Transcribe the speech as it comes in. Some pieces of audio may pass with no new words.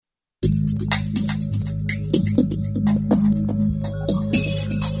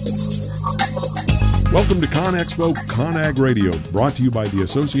Welcome to ConExpo ConAg Radio, brought to you by the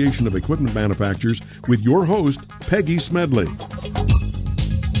Association of Equipment Manufacturers with your host, Peggy Smedley.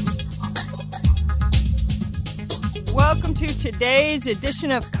 Welcome to today's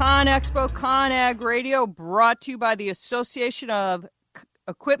edition of ConExpo ConAg Radio, brought to you by the Association of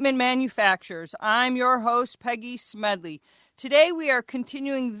Equipment Manufacturers. I'm your host, Peggy Smedley. Today we are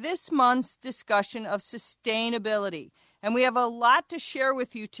continuing this month's discussion of sustainability, and we have a lot to share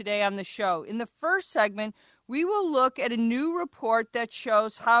with you today on the show. In the first segment, we will look at a new report that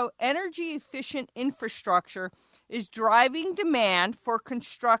shows how energy-efficient infrastructure is driving demand for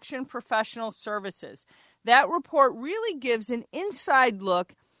construction professional services. That report really gives an inside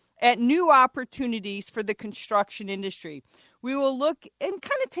look at new opportunities for the construction industry. We will look and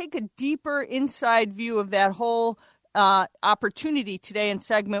kind of take a deeper inside view of that whole opportunity today in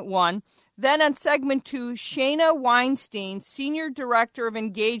segment one. Then on segment two, Shana Weinstein, Senior Director of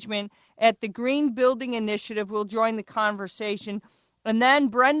Engagement at the Green Building Initiative, will join the conversation. And then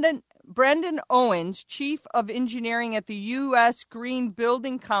Brendan Owens, Chief of Engineering at the U.S. Green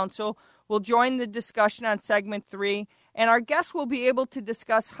Building Council, will join the discussion on segment three. And our guests will be able to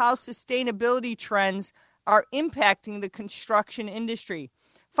discuss how sustainability trends are impacting the construction industry.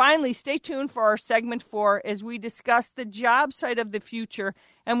 Finally, stay tuned for our segment four as we discuss the job site of the future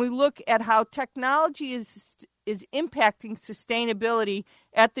and we look at how technology is impacting sustainability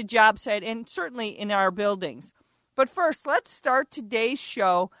at the job site and certainly in our buildings. But first, let's start today's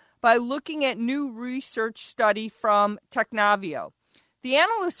show by looking at new research study from Technavio. The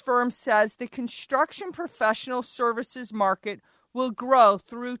analyst firm says the construction professional services market will grow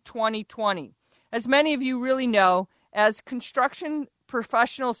through 2020. As many of you really know, as construction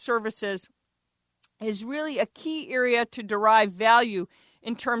professional services is really a key area to derive value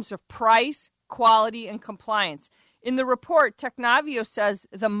in terms of price, quality, and compliance. In the report, Technavio says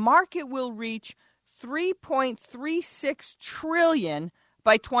the market will reach $3.36 trillion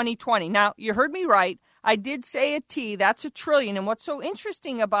by 2020. Now, you heard me right. I did say a T. That's a trillion. And what's so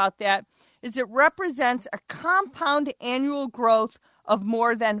interesting about that is it represents a compound annual growth of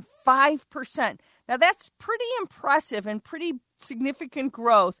more than 5%. Now, that's pretty impressive and pretty significant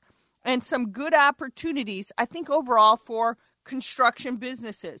growth and some good opportunities, I think, overall for construction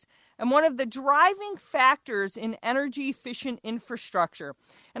businesses. And one of the driving factors in energy-efficient infrastructure,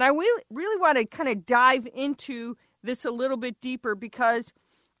 and I really want to kind of dive into this a little bit deeper because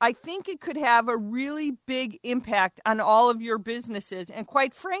I think it could have a really big impact on all of your businesses. And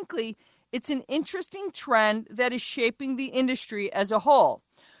quite frankly, it's an interesting trend that is shaping the industry as a whole.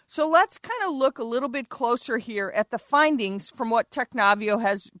 So let's kind of look a little bit closer here at the findings from what Technavio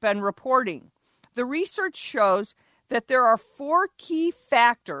has been reporting. The research shows that there are 4 key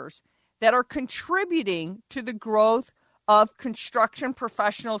factors that are contributing to the growth of construction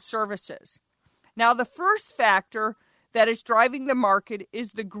professional services. Now, the first factor that is driving the market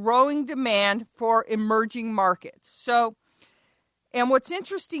is the growing demand for emerging markets. And what's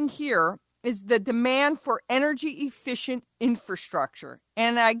interesting here is the demand for energy-efficient infrastructure.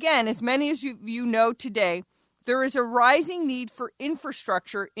 And again, as many as you know today, there is a rising need for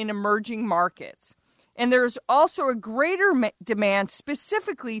infrastructure in emerging markets. And there is also a greater demand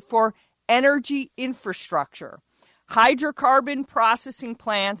specifically for energy infrastructure, hydrocarbon processing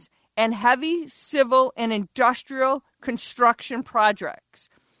plants, and heavy civil and industrial construction projects.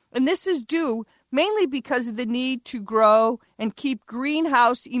 And this is due mainly because of the need to grow and keep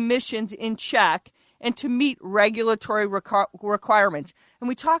greenhouse emissions in check and to meet regulatory requirements. And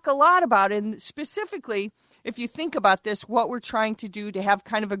we talk a lot about it, and specifically, if you think about this, what we're trying to do to have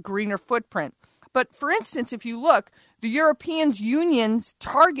kind of a greener footprint. But for instance, if you look, the European Union's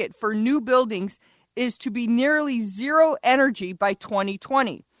target for new buildings is to be nearly zero energy by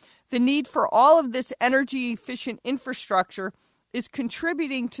 2020. The need for all of this energy-efficient infrastructure is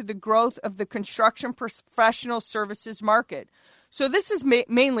contributing to the growth of the construction professional services market. So this is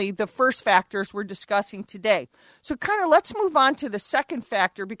mainly the first factors we're discussing today. So kind of let's move on to the second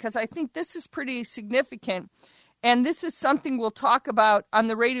factor because I think this is pretty significant. And this is something we'll talk about on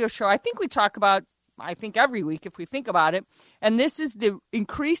the radio show. I think we talk about, every week if we think about it. And this is the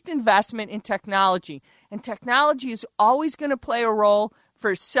increased investment in technology. And technology is always going to play a role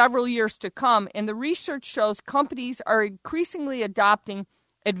for several years to come. And the research shows companies are increasingly adopting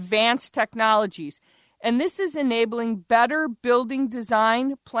advanced technologies. And this is enabling better building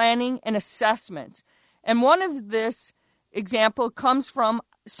design, planning, and assessments. And one of this example comes from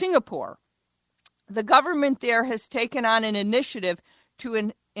Singapore. The government there has taken on an initiative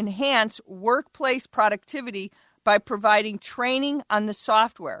to enhance workplace productivity by providing training on the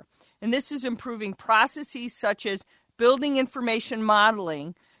software. And this is improving processes such as building information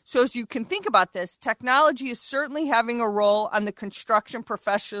modeling So as you can think about this, technology is certainly having a role on the construction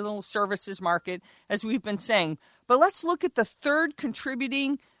professional services market, as we've been saying. But let's look at the third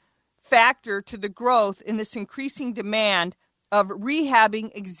contributing factor to the growth in this increasing demand of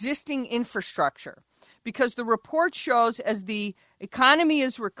rehabbing existing infrastructure. Because the report shows as the economy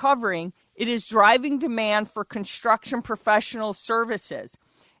is recovering, it is driving demand for construction professional services.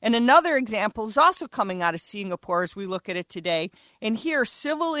 And another example is also coming out of Singapore as we look at it today. And here,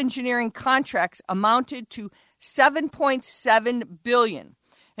 civil engineering contracts amounted to $7.7 billion.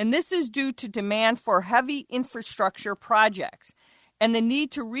 And this is due to demand for heavy infrastructure projects. And the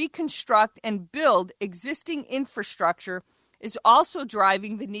need to reconstruct and build existing infrastructure is also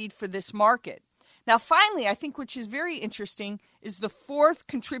driving the need for this market. Now, finally, I think which is very interesting is the fourth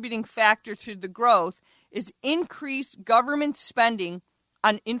contributing factor to the growth is increased government spending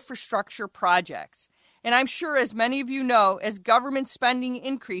on infrastructure projects. And I'm sure, as many of you know, as government spending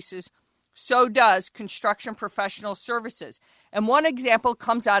increases, so does construction professional services. And one example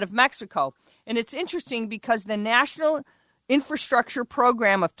comes out of Mexico. And it's interesting because the National Infrastructure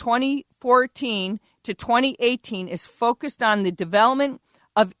Program of 2014 to 2018 is focused on the development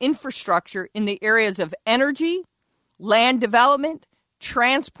of infrastructure in the areas of energy, land development,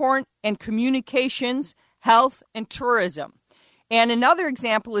 transport and communications, health, and tourism. And another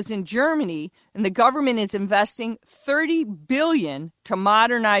example is in Germany, and the government is investing $30 billion to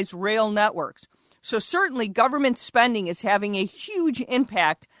modernize rail networks. So certainly government spending is having a huge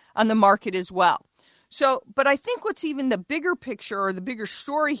impact on the market as well. But I think what's even the bigger picture or the bigger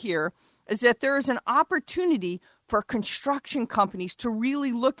story here is that there is an opportunity for construction companies to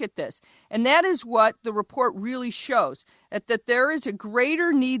really look at this. And that is what the report really shows, that there is a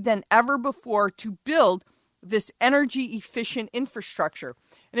greater need than ever before to build this energy-efficient infrastructure.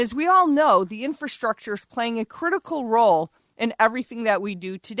 And as we all know, the infrastructure is playing a critical role in everything that we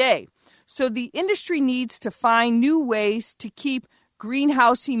do today. So the industry needs to find new ways to keep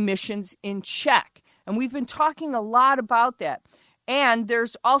greenhouse emissions in check. And we've been talking a lot about that. And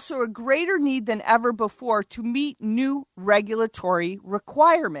there's also a greater need than ever before to meet new regulatory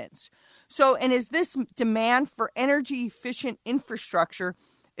requirements. And as this demand for energy-efficient infrastructure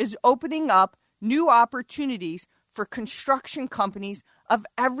is opening up new opportunities for construction companies of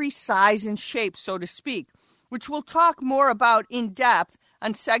every size and shape, so to speak, which we'll talk more about in depth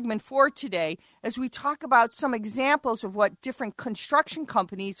on segment 4 today as we talk about some examples of what different construction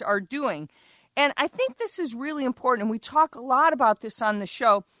companies are doing. And I think this is really important, and we talk a lot about this on the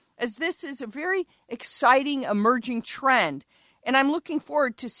show, as this is a very exciting emerging trend. And I'm looking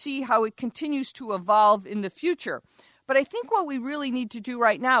forward to see how it continues to evolve in the future. But I think what we really need to do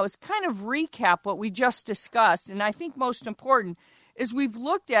right now is kind of recap what we just discussed. And I think most important is we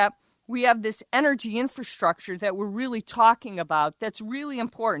have this energy infrastructure that we're really talking about that's really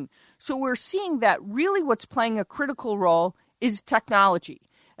important. So we're seeing that really what's playing a critical role is technology.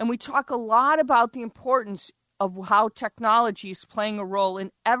 And we talk a lot about the importance of how technology is playing a role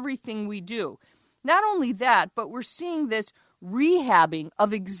in everything we do. Not only that, but we're seeing this rehabbing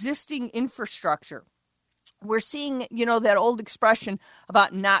of existing infrastructure. We're seeing, that old expression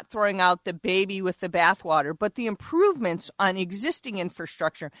about not throwing out the baby with the bathwater, but the improvements on existing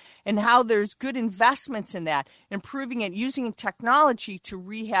infrastructure and how there's good investments in that, improving it, using technology to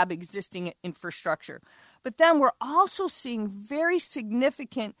rehab existing infrastructure. But then we're also seeing very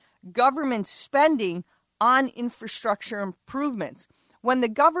significant government spending on infrastructure improvements. When the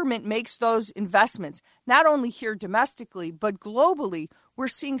government makes those investments, not only here domestically, but globally, we're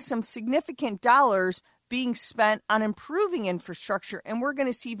seeing some significant dollars being spent on improving infrastructure, and we're going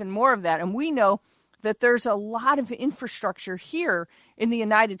to see even more of that. And we know that there's a lot of infrastructure here in the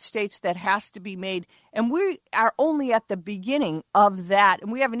United States that has to be made, and we are only at the beginning of that,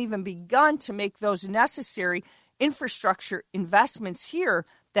 and we haven't even begun to make those necessary infrastructure investments here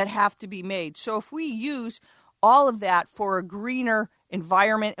that have to be made. So if we use all of that for a greener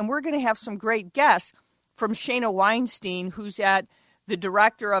environment, and we're going to have some great guests from Shana Weinstein, who's at the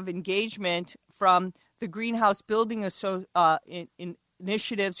Director of Engagement from the Greenhouse Building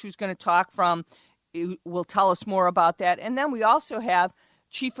Initiatives, who's going to talk will tell us more about that. And then we also have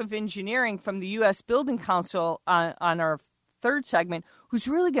Chief of Engineering from the U.S. Building Council on our third segment, who's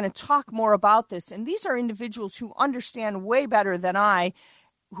really going to talk more about this. And these are individuals who understand way better than I,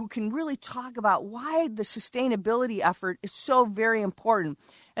 who can really talk about why the sustainability effort is so very important.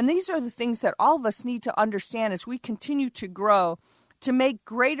 And these are the things that all of us need to understand as we continue to grow, to make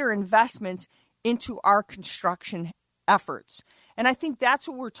greater investments into our construction efforts. And I think that's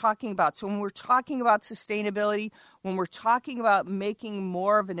what we're talking about. So when we're talking about sustainability, when we're talking about making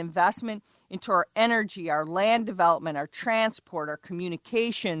more of an investment into our energy, our land development, our transport, our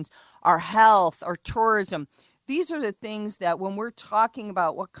communications, our health, our tourism. These are the things that when we're talking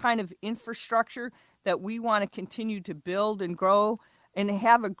about what kind of infrastructure that we want to continue to build and grow and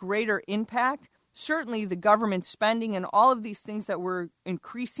have a greater impact, certainly the government spending and all of these things that we're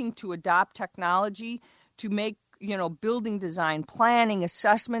increasing to adopt technology to make, building design, planning,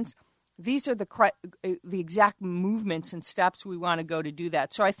 assessments, these are the exact movements and steps we want to go to do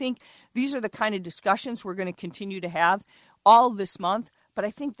that. So I think these are the kind of discussions we're going to continue to have all this month. But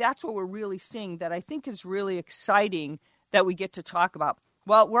I think that's what we're really seeing that I think is really exciting that we get to talk about.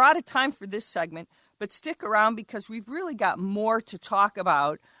 Well, we're out of time for this segment, but stick around because we've really got more to talk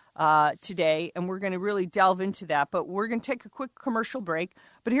about today, and we're going to really delve into that. But we're going to take a quick commercial break.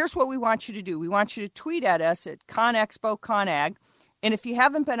 But here's what we want you to do. We want you to tweet at us at ConExpoConAg. And if you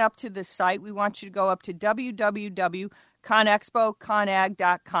haven't been up to this site, we want you to go up to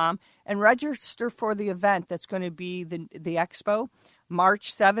www.conexpoconag.com and register for the event that's going to be the expo,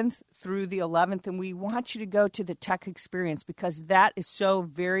 March 7th through the 11th. And we want you to go to the tech experience because that is so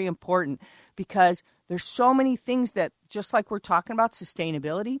very important because there's so many things that, just like we're talking about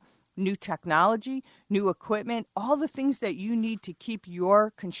sustainability, new technology, new equipment, all the things that you need to keep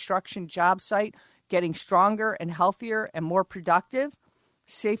your construction job site getting stronger and healthier and more productive,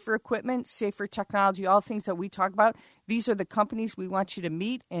 safer equipment, safer technology, all things that we talk about. These are the companies we want you to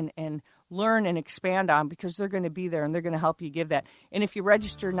meet and learn and expand on because they're going to be there and they're going to help you give that. And if you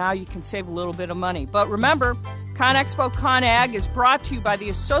register now, you can save a little bit of money. But remember, ConExpo ConAg is brought to you by the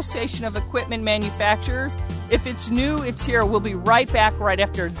Association of Equipment Manufacturers. If it's new, it's here. We'll be right back right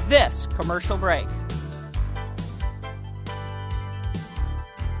after this commercial break.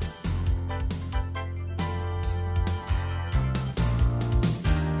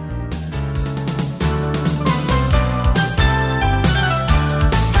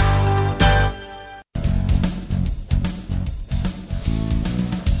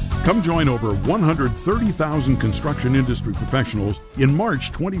 Come join over 130,000 construction industry professionals in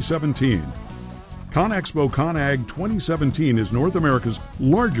March 2017. ConExpo ConAg 2017 is North America's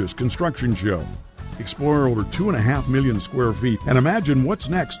largest construction show. Explore over 2.5 million square feet and imagine what's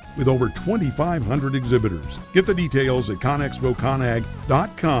next with over 2,500 exhibitors. Get the details at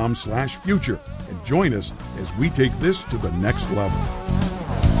conexpoconag.com/future and join us as we take this to the next level.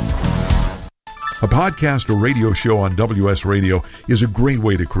 A podcast or radio show on WS Radio is a great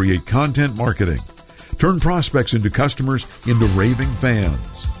way to create content marketing. Turn prospects into customers into raving fans.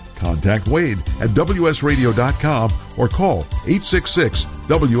 Contact Wade at WSRadio.com or call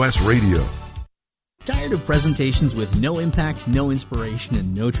 866-WS-RADIO. Tired of presentations with no impact, no inspiration,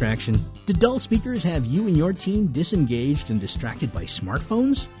 and no traction? Do dull speakers have you and your team disengaged and distracted by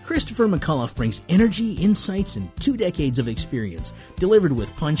smartphones? Christopher McCullough brings energy, insights, and 2 decades of experience, delivered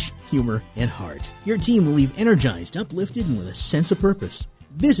with punch, humor, and heart. Your team will leave energized, uplifted, and with a sense of purpose.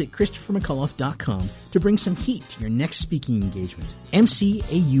 Visit ChristopherMcCullough.com to bring some heat to your next speaking engagement. McCulloughe.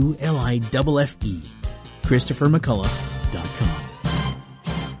 ChristopherMcCullough.com.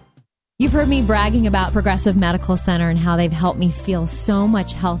 You've heard me bragging about Progressive Medical Center and how they've helped me feel so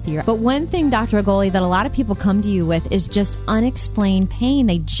much healthier. But one thing, Dr. Agoli, that a lot of people come to you with is just unexplained pain.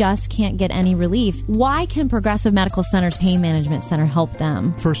 They just can't get any relief. Why can Progressive Medical Center's Pain Management Center help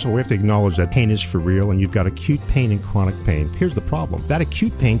them? First of all, we have to acknowledge that pain is for real, and you've got acute pain and chronic pain. Here's the problem. That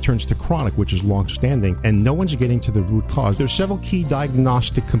acute pain turns to chronic, which is long-standing, and no one's getting to the root cause. There's several key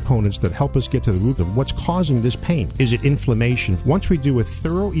diagnostic components that help us get to the root of what's causing this pain. Is it inflammation? Once we do a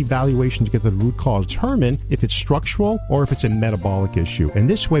thorough evaluation to get the root cause, determine if it's structural or if it's a metabolic issue. And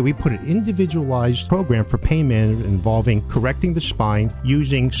this way, we put an individualized program for pain management involving correcting the spine,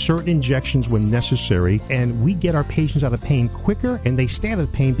 using certain injections when necessary, and we get our patients out of pain quicker, and they stay out of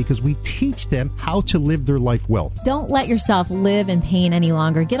pain because we teach them how to live their life well. Don't let yourself live in pain any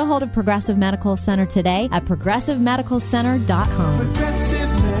longer. Get a hold of Progressive Medical Center today at ProgressiveMedicalCenter.com. Progressive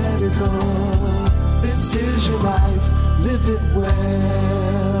Medical, this is your life, live it well.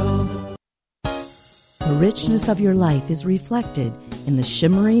 The richness of your life is reflected in the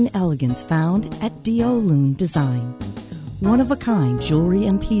shimmering elegance found at Diolune Design. One-of-a-kind jewelry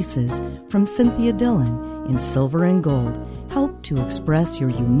and pieces from Cynthia Dillon in silver and gold help to express your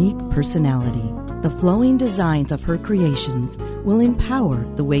unique personality. The flowing designs of her creations will empower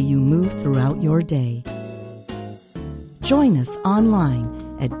the way you move throughout your day. Join us online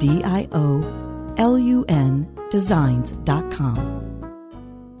at DIOLUNdesigns.com.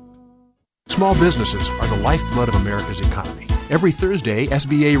 Small businesses are the lifeblood of America's economy. Every Thursday,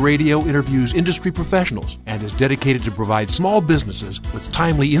 SBA Radio interviews industry professionals and is dedicated to provide small businesses with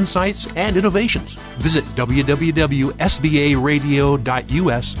timely insights and innovations. Visit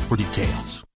www.sbaradio.us for details.